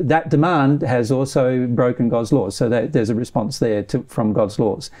 Now, that demand has also broken God's laws. So there's a response there from God's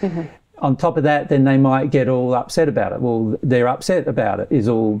laws. On top of that, then they might get all upset about it. Well, they're upset about it is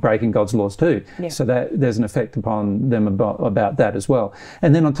all breaking God's laws too. So that there's an effect upon them about that as well.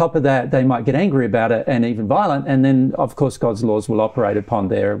 And then on top of that, they might get angry about it and even violent. And then, of course, God's laws will operate upon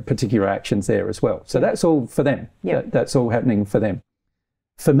their particular actions there as well. So that's all for them. That's all happening for them.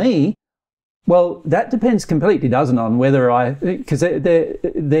 For me, well, that depends completely, doesn't it, on whether because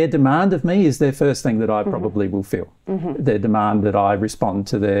their demand of me is their first thing that I probably will feel. Their demand that I respond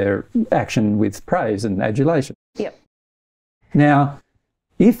to their action with praise and adulation. Now,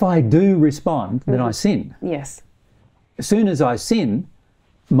 if I do respond, then I sin. Yes. As soon as I sin,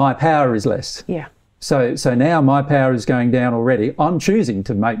 my power is less. So now my power is going down already. I'm choosing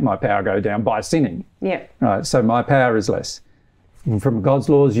to make my power go down by sinning. Right. So my power is less. From God's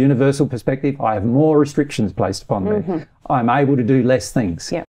law's universal perspective, I have more restrictions placed upon me. I'm able to do less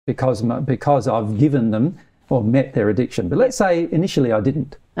things because I've given them or met their addiction. But let's say initially I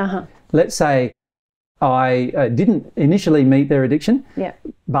didn't. Let's say I didn't initially meet their addiction,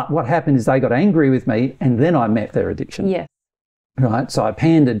 but what happened is they got angry with me and then I met their addiction. Right? So I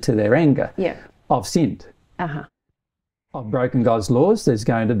pandered to their anger. I've sinned. I've broken God's laws. There's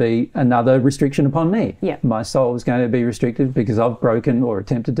going to be another restriction upon me. My soul is going to be restricted because I've broken or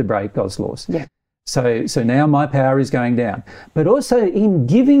attempted to break God's laws. So now my power is going down. But also in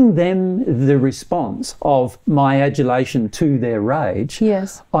giving them the response of my adulation to their rage,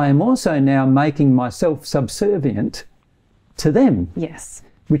 I am also now making myself subservient to them.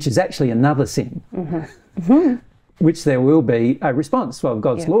 Which is actually another sin. which there will be a response of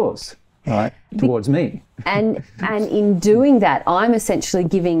God's laws, right, towards me. And in doing that, I'm essentially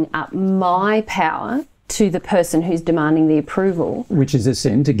giving up my power to the person who's demanding the approval. Which is a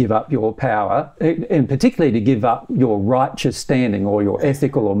sin, to give up your power, and particularly to give up your righteous standing or your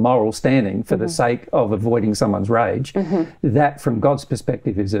ethical or moral standing for the sake of avoiding someone's rage. That, from God's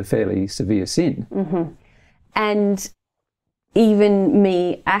perspective, is a fairly severe sin. And even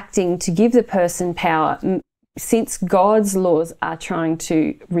me acting to give the person power, since God's laws are trying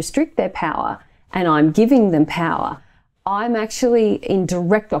to restrict their power and I'm giving them power, I'm actually in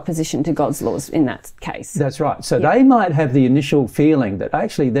direct opposition to God's laws in that case. That's right. So they might have the initial feeling that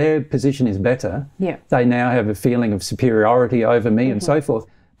actually their position is better. They now have a feeling of superiority over me and so forth.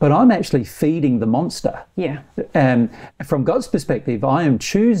 But I'm actually feeding the monster. And from God's perspective, I am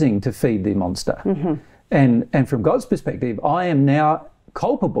choosing to feed the monster. And from God's perspective, I am now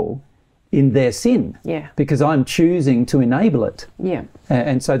culpable in their sin because I'm choosing to enable it.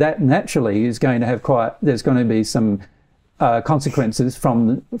 And so that naturally is going to have there's going to be some consequences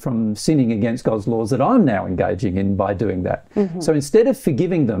from sinning against God's laws that I'm now engaging in by doing that. So instead of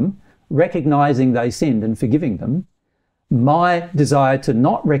forgiving them, recognizing they sinned and forgiving them, my desire to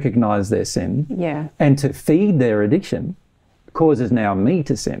not recognize their sin and to feed their addiction causes now me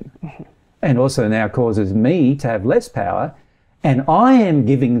to sin, and also now causes me to have less power, and I am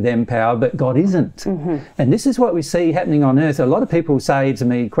giving them power, but God isn't. And this is what we see happening on earth. A lot of people say to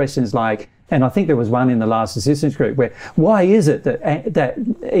me questions like, and I think there was one in the last assistance group where, why is it that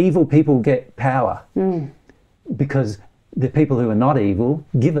evil people get power? Because the people who are not evil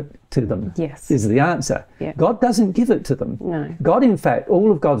give it to them, is the answer. God doesn't give it to them. God, in fact,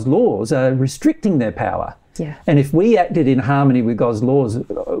 all of God's laws are restricting their power. And if we acted in harmony with God's laws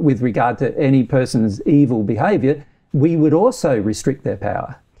with regard to any person's evil behaviour, we would also restrict their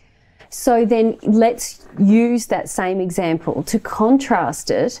power. So then let's use that same example to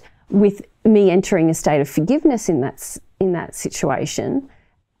contrast it with me entering a state of forgiveness in that situation,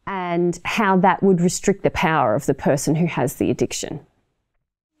 and how that would restrict the power of the person who has the addiction.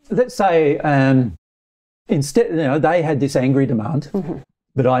 Let's say instead, they had this angry demand,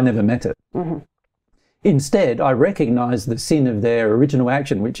 but I never met it. Instead, I recognise the sin of their original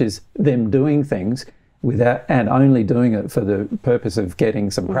action, which is them doing things without and only doing it for the purpose of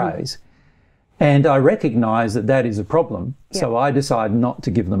getting some praise. And I recognise that that is a problem. So I decide not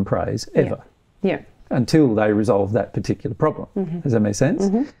to give them praise ever until they resolve that particular problem. Does that make sense?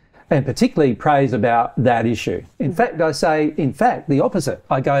 And particularly praise about that issue. In fact, I say, the opposite.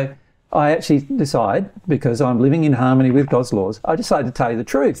 I actually decide, because I'm living in harmony with God's laws, I decide to tell you the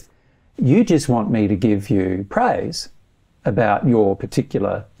truth. You just want me to give you praise about your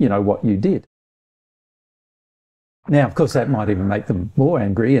particular, what you did. Now, of course, that might even make them more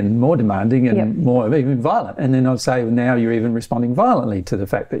angry and more demanding and more even violent. And then I'd say, well, now you're even responding violently to the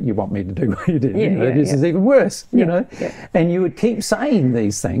fact that you want me to do what you did. This is even worse, you know. And you would keep saying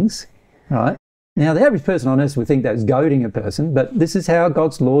these things, right? Now, the average person on earth would think that's goading a person, but this is how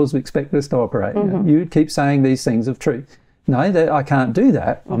God's laws expect us to operate. You would keep saying these things of truth. No, I can't do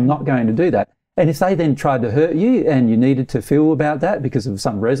that. I'm not going to do that. And if they then tried to hurt you and you needed to feel about that because of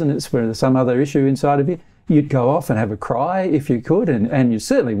some resonance for some other issue inside of you, you'd go off and have a cry if you could, and you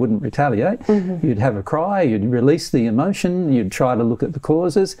certainly wouldn't retaliate. You'd have a cry, you'd release the emotion, you'd try to look at the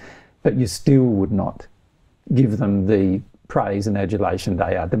causes, but you still would not give them the praise and adulation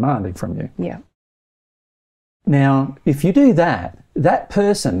they are demanding from you. Now, if you do that, that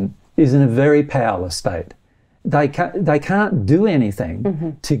person is in a very powerless state. They can't do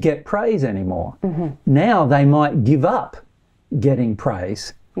anything to get praise anymore. Now they might give up getting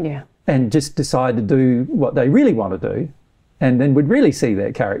praise and just decide to do what they really want to do, and then would really see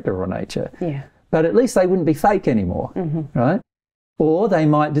their character or nature. But at least they wouldn't be fake anymore, right? Or they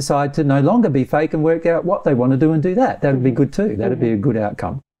might decide to no longer be fake and work out what they want to do and do that. That would be good too. That would be a good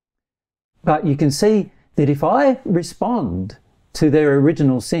outcome. But you can see that if I respond to their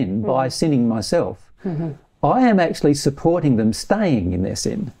original sin by sinning myself, I am actually supporting them staying in their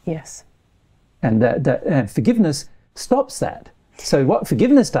sin. And that forgiveness stops that. So what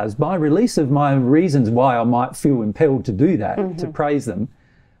forgiveness does, by release of my reasons why I might feel impelled to do that, to praise them,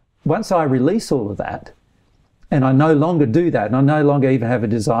 once I release all of that, and I no longer do that, and I no longer even have a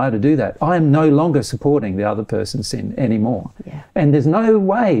desire to do that, I am no longer supporting the other person's sin anymore. And there's no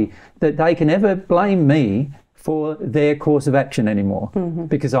way that they can ever blame me for their course of action anymore,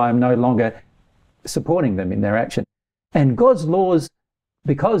 because I am no longer supporting them in their action. And God's laws,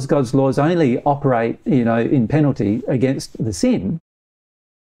 because God's laws only operate, in penalty against the sin,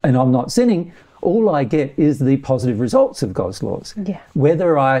 and I'm not sinning, all I get is the positive results of God's laws.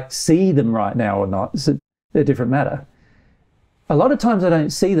 Whether I see them right now or not a different matter. A lot of times I don't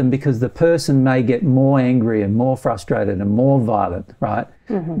see them because the person may get more angry and more frustrated and more violent, right?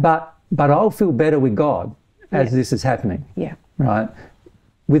 But I'll feel better with God as this is happening, right?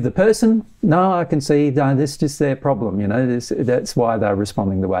 With the person, no, I can see, no, this is just their problem, you know, that's why they're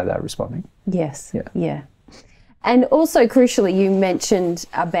responding the way they're responding. Yes, yeah. And also, crucially, you mentioned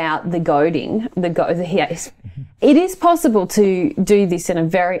about the goading, yes. It is possible to do this in a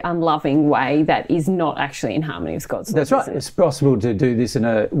very unloving way that is not actually in harmony with God's laws. That's right. It's possible to do this in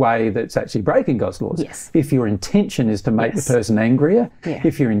a way that's actually breaking God's laws. Yes. If your intention is to make the person angrier,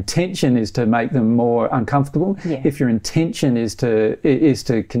 if your intention is to make them more uncomfortable, if your intention is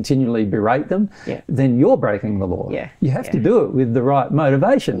to continually berate them, then you're breaking the law. You have to do it with the right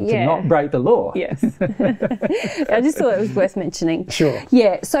motivation to not break the law. Yes. I just thought it was worth mentioning. Sure.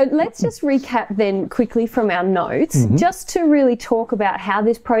 Yeah, so let's just recap then quickly from our notes, just to really talk about how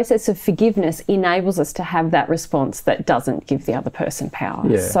this process of forgiveness enables us to have that response that doesn't give the other person power.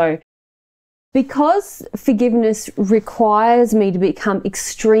 Yeah. So because forgiveness requires me to become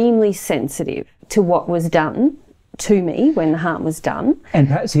extremely sensitive to what was done to me when the harm was done. And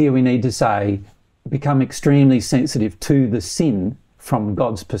perhaps here we need to say, become extremely sensitive to the sin from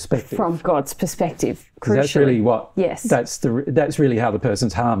God's perspective. From God's perspective, crucially. That's really what. Yes. That's really how the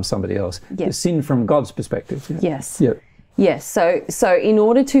person's harmed somebody else. The sin from God's perspective. Yes. Yep. Yes. So in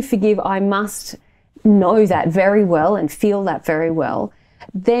order to forgive, I must know that very well and feel that very well.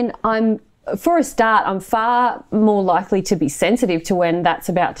 Then for a start, I'm far more likely to be sensitive to when that's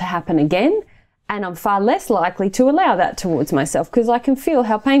about to happen again. And I'm far less likely to allow that towards myself because I can feel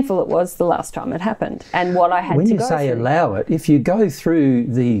how painful it was the last time it happened and what I had to go through. When you say allow it, if you go through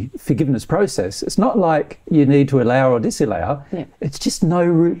the forgiveness process, it's not like you need to allow or disallow. It's just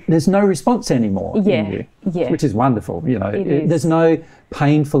there's no response anymore in you, which is wonderful. You know, there's no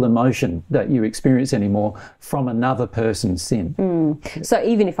painful emotion that you experience anymore from another person's sin. So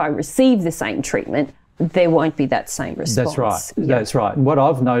even if I receive the same treatment, there won't be that same response. That's right. That's right. And what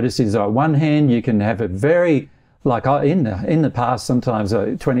I've noticed is on one hand, you can have a very, in the past, sometimes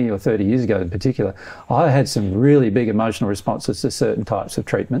 20 or 30 years ago in particular, I had some really big emotional responses to certain types of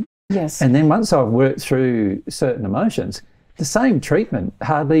treatment. Yes. And then once I've worked through certain emotions, the same treatment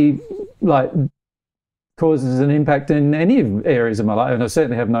hardly causes an impact in any areas of my life, and I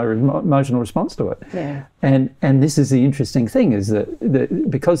certainly have no emotional response to it. Yeah. And this is the interesting thing, is that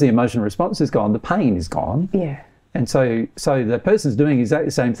because the emotional response is gone, the pain is gone. Yeah. And so the person's doing exactly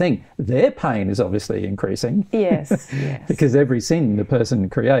the same thing. Their pain is obviously increasing. Yes. Because every sin the person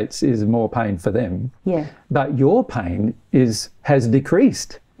creates is more pain for them. Yeah. But your pain has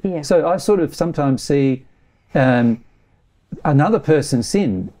decreased. Yeah. So I sort of sometimes see another person's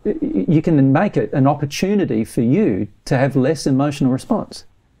sin, you can make it an opportunity for you to have less emotional response.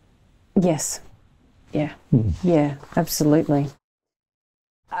 Yes. Yeah. Yeah, absolutely.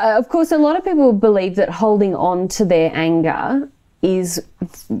 Of course, a lot of people believe that holding on to their anger is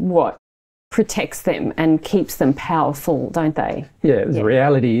what protects them and keeps them powerful, don't they? Yeah, the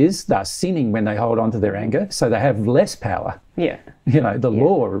reality is they're sinning when they hold on to their anger, so they have less power. Yeah. You know, the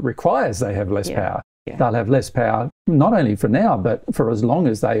law requires they have less power. Yeah. They'll have less power, not only for now, but for as long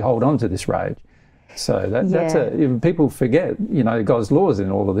as they hold on to this rage. So that's people forget, you know, God's laws in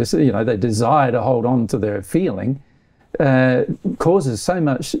all of this. You know, their desire to hold on to their feeling causes so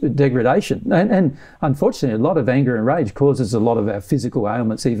much degradation. And unfortunately, a lot of anger and rage causes a lot of our physical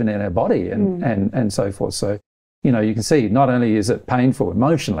ailments, even in our body and so forth. So, you know, you can see not only is it painful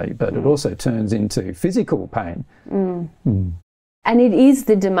emotionally, but it also turns into physical pain. And it is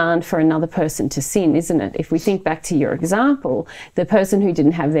the demand for another person to sin, isn't it? If we think back to your example, the person who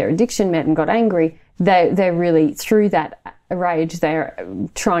didn't have their addiction met and got angry, they're really, through that rage, they're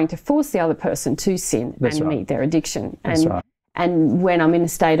trying to force the other person to sin meet their addiction. And when I'm in a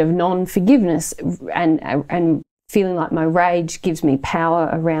state of non-forgiveness and feeling like my rage gives me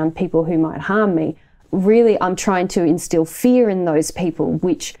power around people who might harm me, really I'm trying to instill fear in those people,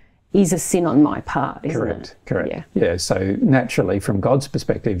 which is a sin on my part, isn't it? Correct. Yeah, so naturally, from God's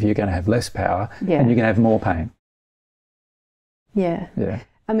perspective, you're going to have less power and you're going to have more pain. Yeah.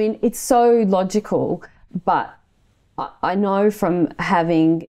 I mean, it's so logical, but I know from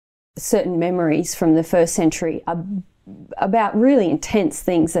having certain memories from the first century about really intense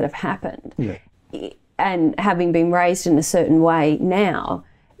things that have happened and having been raised in a certain way now,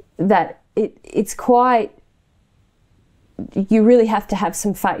 that it's quite... You really have to have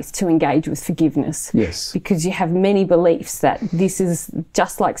some faith to engage with forgiveness. Yes. Because you have many beliefs that this is,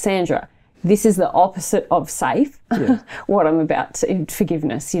 just like Sandra, this is the opposite of safe, what I'm about to,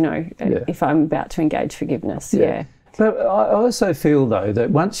 forgiveness, you know, if I'm about to engage forgiveness. But I also feel, though, that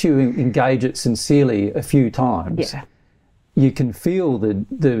once you engage it sincerely a few times, you can feel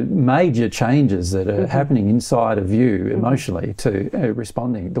the major changes that are happening inside of you emotionally to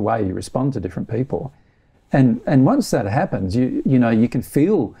responding, the way you respond to different people. And once that happens, you know, you can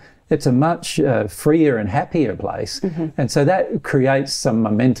feel it's a much freer and happier place. And so that creates some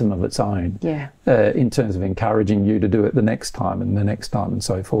momentum of its own in terms of encouraging you to do it the next time and the next time and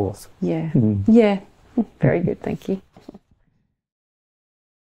so forth. Yeah. Very good. Thank you.